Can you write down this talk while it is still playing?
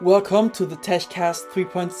Welcome to the TechCast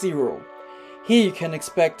 3.0. Here you can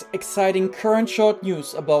expect exciting current short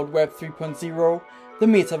news about Web 3.0, the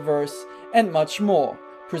metaverse, and much more,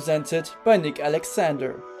 presented by Nick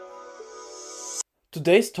Alexander.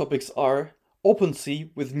 Today's topics are Opensea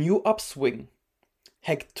with new upswing,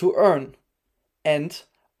 hack to earn, and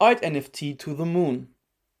art NFT to the moon.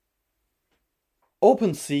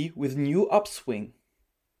 Opensea with new upswing.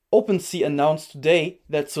 Opensea announced today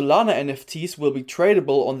that Solana NFTs will be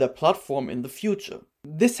tradable on their platform in the future.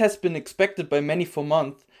 This has been expected by many for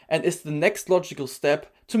months and is the next logical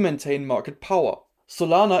step to maintain market power.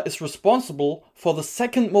 Solana is responsible for the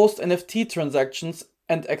second most NFT transactions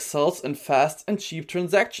and excels in fast and cheap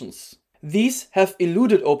transactions. These have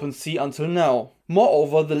eluded Opensea until now.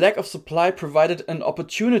 Moreover, the lack of supply provided an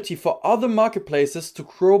opportunity for other marketplaces to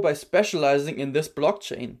grow by specializing in this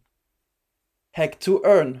blockchain. Hack to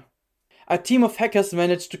earn. A team of hackers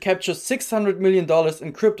managed to capture $600 million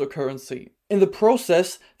in cryptocurrency. In the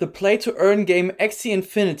process, the play-to-earn game Axie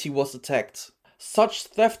Invinity was attacked. Such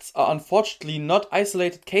thefts are unfortunately not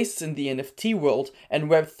isolated cases in the NFT world, and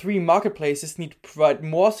Web3 marketplaces need to provide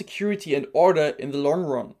more security and order in the long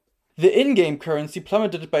run. The in-game currency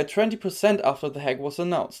plummeted by 20% after the hack was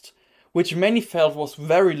announced, which many felt was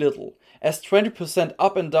very little, as 20%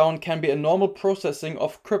 up and down can be a normal processing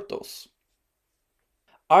of cryptos.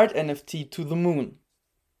 Art NFT to the moon.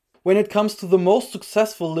 When it comes to the most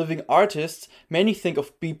successful living artists, many think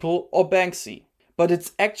of Beeple or Banksy, but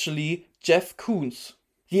it's actually Jeff Koons.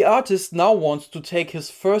 The artist now wants to take his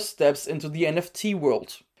first steps into the NFT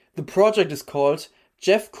world. The project is called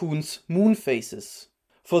Jeff Koons Moon Faces.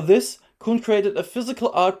 For this, Koons created a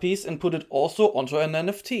physical art piece and put it also onto an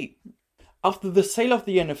NFT. After the sale of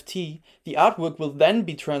the NFT, the artwork will then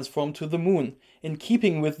be transformed to the moon, in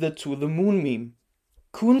keeping with the To the Moon meme.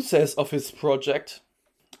 Koons says of his project,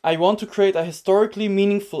 "I want to create a historically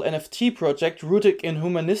meaningful NFT project rooted in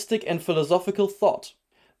humanistic and philosophical thought."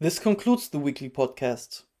 This concludes the weekly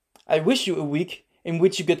podcast. I wish you a week in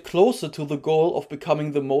which you get closer to the goal of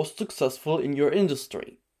becoming the most successful in your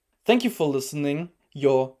industry. Thank you for listening.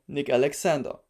 Your Nick Alexander.